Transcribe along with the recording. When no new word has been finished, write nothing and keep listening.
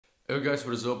Hey guys,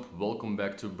 what is up? Welcome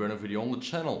back to a brand new video on the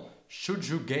channel. Should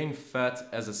you gain fat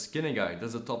as a skinny guy?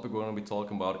 That's the topic we're going to be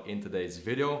talking about in today's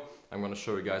video. I'm going to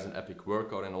show you guys an epic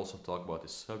workout and also talk about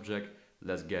this subject.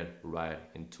 Let's get right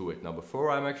into it. Now,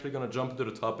 before I'm actually going to jump into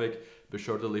the topic, be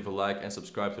sure to leave a like and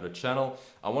subscribe to the channel.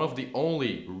 I'm one of the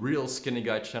only real skinny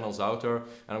guy channels out there,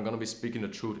 and I'm going to be speaking the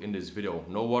truth in this video.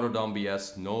 No watered down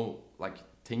BS, no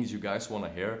things you guys want to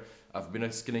hear. I've been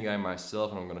a skinny guy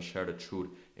myself, and I'm going to share the truth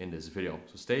in this video.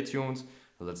 So stay tuned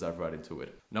and let's dive right into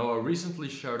it. Now, I recently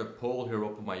shared a poll here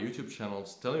up on my YouTube channel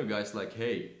telling you guys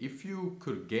hey, if you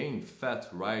could gain fat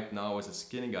right now as a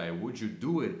skinny guy, would you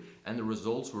do it? And the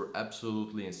results were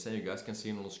absolutely insane. You guys can see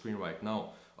it on the screen right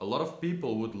now. A lot of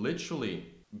people would literally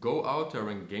go out there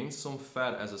and gain some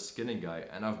fat as a skinny guy.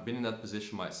 And I've been in that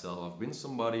position myself. I've been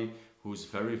somebody who's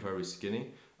very, very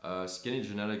skinny. Skinny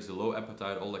genetics, the low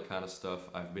appetite, all that kind of stuff.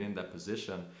 I've been in that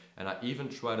position, and I even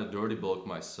tried a dirty bulk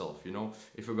myself. You know,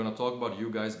 if we're gonna talk about you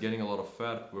guys getting a lot of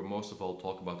fat, we're most of all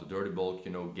talk about the dirty bulk,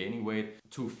 you know, gaining weight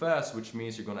too fast, which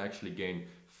means you're gonna actually gain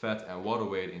fat and water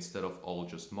weight instead of all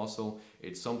just muscle.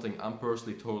 It's something I'm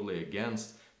personally totally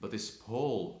against, but this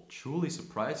poll truly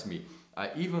surprised me. I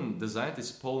even designed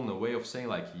this poll in a way of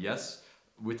saying yes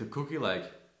with the cookie,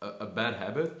 a bad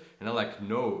habit, and then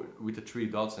no with the 3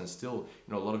 dots, and still,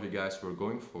 you know, a lot of you guys were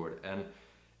going for it. And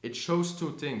it shows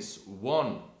two things.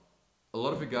 One, a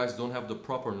lot of you guys don't have the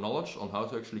proper knowledge on how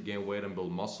to actually gain weight and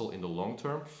build muscle in the long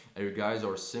term, and you guys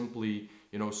are simply,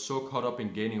 you know, so caught up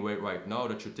in gaining weight right now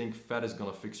that you think fat is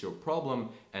gonna fix your problem.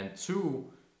 And two,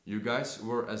 you guys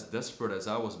were as desperate as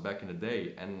I was back in the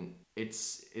day, and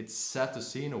it's sad to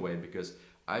see in a way, because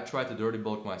I tried to dirty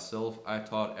bulk myself. I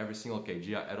thought every single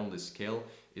kg I add on this scale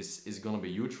is gonna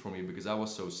be huge for me because I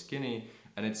was so skinny,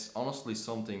 and it's honestly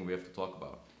something we have to talk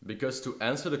about. Because to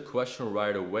answer the question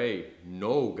right away,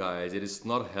 no guys, it is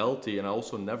not healthy, and I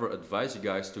also never advise you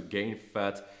guys to gain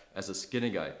fat as a skinny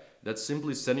guy. That's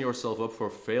simply setting yourself up for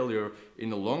failure in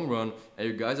the long run, and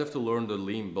you guys have to learn the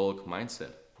lean bulk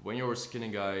mindset. When you're a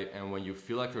skinny guy and when you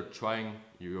feel like you're trying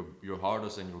your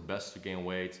hardest and your best to gain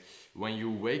weight, when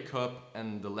you wake up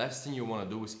and the last thing you want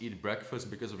to do is eat breakfast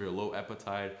because of your low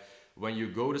appetite, when you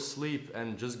go to sleep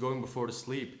and just going before the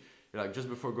sleep, just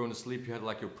before going to sleep, you had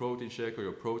your protein shake or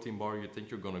your protein bar, you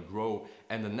think you're gonna grow,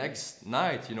 and the next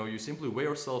night, you know, you simply weigh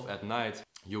yourself at night,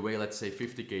 you weigh, let's say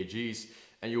 50 kgs,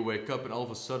 and you wake up and all of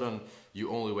a sudden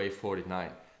you only weigh 49.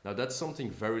 Now that's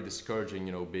something very discouraging,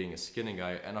 you know, being a skinny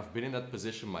guy, and I've been in that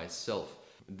position myself.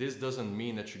 This doesn't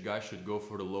mean that you guys should go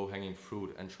for the low-hanging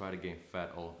fruit and try to gain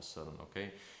fat all of a sudden,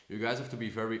 okay? You guys have to be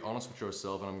very honest with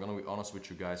yourself, and I'm gonna be honest with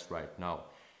you guys right now.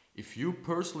 If you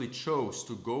personally chose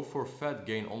to go for fat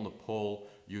gain on the poll,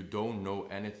 you don't know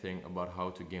anything about how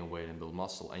to gain weight and build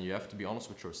muscle, and you have to be honest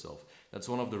with yourself. That's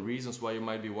one of the reasons why you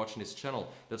might be watching this channel.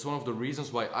 That's one of the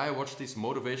reasons why I watched these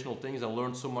motivational things and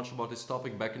learned so much about this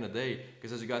topic back in the day,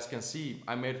 because as you guys can see,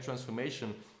 I made a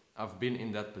transformation. I've been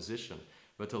in that position.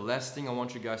 But the last thing I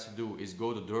want you guys to do is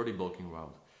go the dirty bulking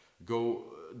route. Go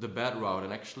the bad route,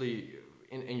 and actually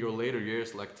in your later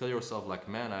years, tell yourself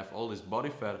man, I have all this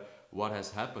body fat. What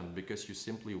has happened? Because you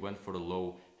simply went for the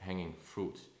low-hanging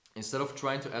fruit. Instead of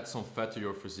trying to add some fat to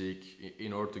your physique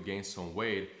in order to gain some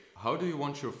weight, how do you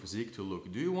want your physique to look?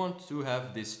 Do you want to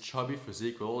have this chubby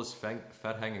physique with all this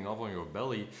fat hanging off on your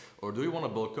belly? Or do you want to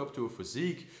bulk up to a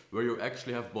physique where you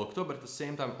actually have bulked up, but at the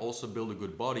same time also build a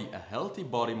good body, a healthy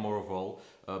body more of all,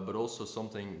 but also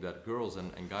something that girls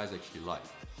and guys actually like?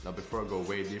 Now, before I go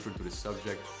way deeper into this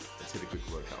subject, let's hit a quick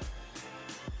workout.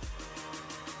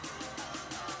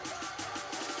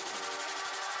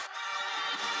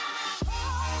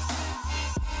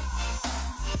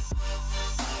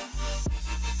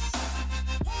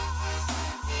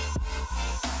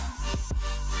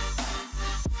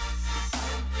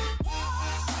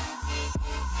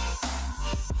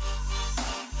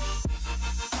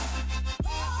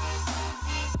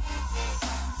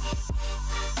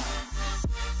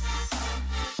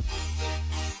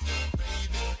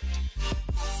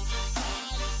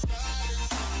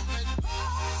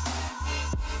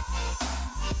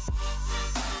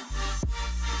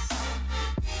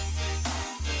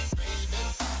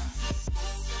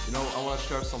 You know, I want to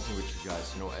share something with you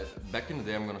guys. You know, back in the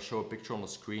day, I'm going to show a picture on the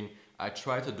screen. I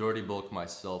tried to dirty bulk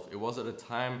myself. It was at a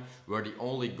time where the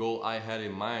only goal I had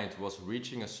in mind was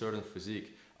reaching a certain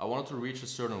physique. I wanted to reach a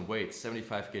certain weight.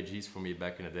 75 kgs for me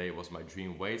back in the day was my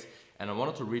dream weight, and I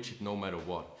wanted to reach it no matter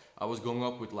what. I was going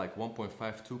up with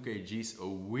 1.5, 2 kgs a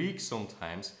week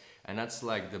sometimes, and that's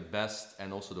the best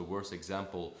and also the worst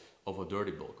example of a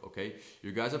dirty bulk, okay?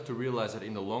 You guys have to realize that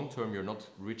in the long term, you're not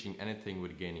reaching anything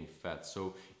with gaining fat.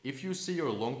 So if you see your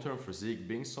long-term physique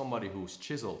being somebody who's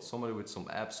chiseled, somebody with some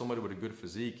abs, somebody with a good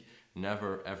physique,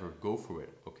 never ever go for it,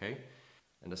 okay?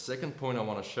 And the second point I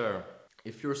want to share,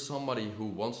 if you're somebody who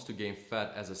wants to gain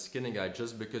fat as a skinny guy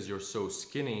just because you're so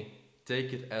skinny,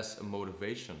 take it as a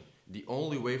motivation. The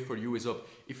only way for you is up.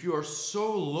 If you are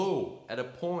so low at a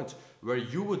point where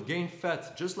you would gain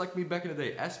fat, just like me back in the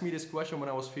day, ask me this question when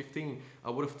I was 15, I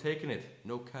would have taken it,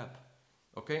 no cap,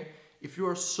 okay? If you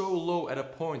are so low at a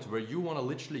point where you want to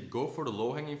literally go for the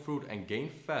low-hanging fruit and gain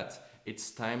fat,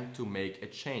 it's time to make a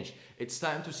change. It's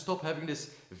time to stop having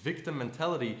this victim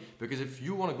mentality, because if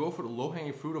you want to go for the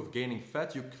low-hanging fruit of gaining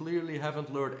fat, you clearly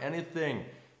haven't learned anything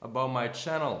about my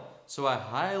channel. So I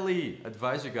highly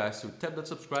advise you guys to tap that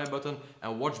subscribe button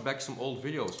and watch back some old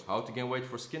videos. How to gain weight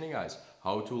for skinny guys,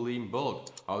 how to lean bulk,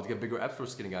 how to get bigger abs for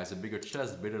skinny guys, a bigger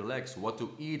chest, bigger legs, what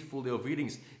to eat, full day of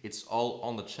eatings. It's all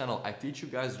on the channel. I teach you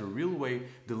guys the real way,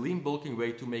 the lean bulking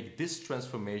way to make this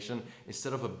transformation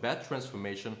instead of a bad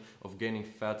transformation of gaining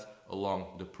fat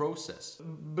along the process.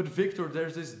 But Victor,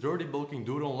 there's this dirty bulking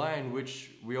dude online,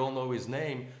 which we all know his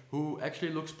name, who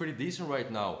actually looks pretty decent right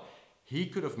now. He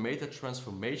could have made a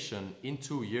transformation in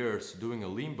 2 years doing a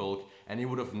lean bulk, and he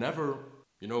would have never,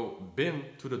 you know, been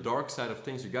to the dark side of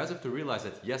things. You guys have to realize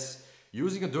that yes,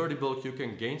 using a dirty bulk, you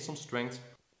can gain some strength.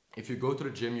 If you go to the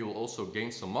gym, you will also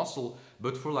gain some muscle,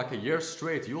 but for like a year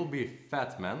straight, you'll be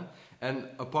fat, man. And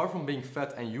apart from being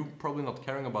fat and you probably not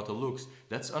caring about the looks,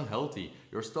 that's unhealthy.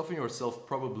 You're stuffing yourself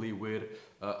probably with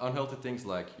unhealthy things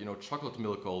like, you know, chocolate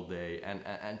milk all day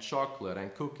and chocolate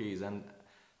and cookies and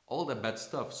all that bad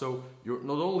stuff. So you're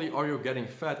not only are you getting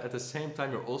fat, at the same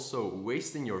time you're also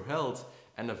wasting your health,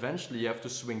 and eventually you have to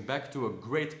swing back to a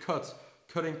great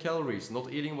cutting calories,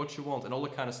 not eating what you want and all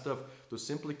that kind of stuff to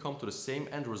simply come to the same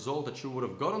end result that you would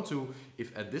have gotten to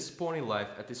if at this point in life,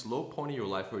 at this low point in your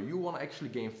life where you want to actually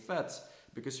gain fat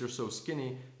because you're so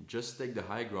skinny, just take the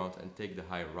high ground and take the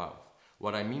high route.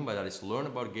 What I mean by that is learn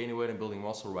about gaining weight and building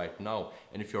muscle right now.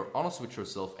 And if you're honest with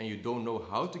yourself and you don't know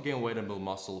how to gain weight and build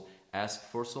muscle, ask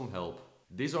for some help.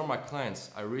 These are my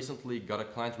clients. I recently got a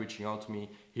client reaching out to me.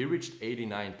 He reached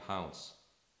 89 pounds.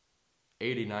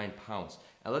 89 pounds.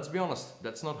 And let's be honest,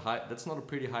 that's not high. That's not a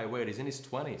pretty high weight. He's in his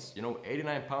 20s. You know,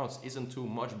 89 pounds isn't too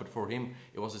much, but for him,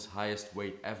 it was his highest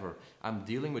weight ever. I'm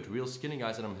dealing with real skinny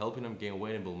guys and I'm helping them gain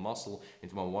weight and build muscle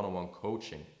into my one-on-one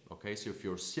coaching. Okay, so if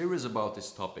you're serious about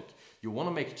this topic, you want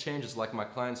to make changes like my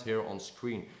clients here on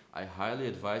screen, I highly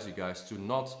advise you guys to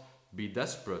not be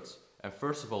desperate. And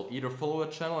first of all, either follow a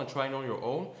channel and try it on your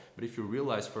own, but if you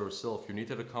realize for yourself you need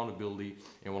that accountability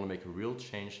and want to make a real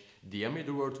change, DM me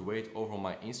the word weight over on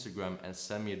my Instagram and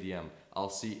send me a DM. I'll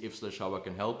see if/how I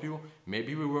can help you.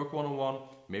 Maybe we work one-on-one,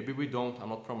 maybe we don't. I'm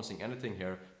not promising anything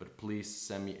here, but please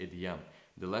send me a DM.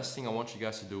 The last thing I want you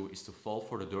guys to do is to fall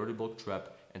for the dirty bulk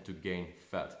trap and to gain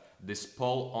fat. This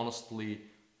poll honestly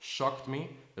shocked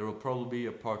me. There will probably be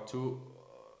a part 2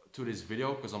 to this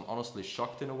video because I'm honestly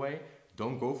shocked in a way.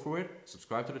 Don't go for it.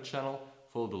 Subscribe to the channel,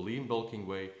 follow the lean bulking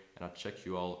way, and I'll check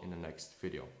you all in the next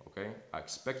video, okay? I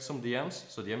expect some DMs,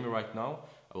 so DM me right now.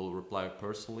 I will reply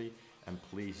personally, and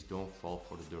please don't fall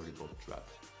for the dirty bulk trap.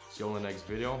 See you all in the next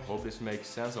video. Hope this makes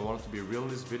sense. I wanted to be real in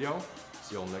this video.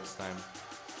 See you all next time.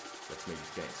 Let's make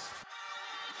it gains.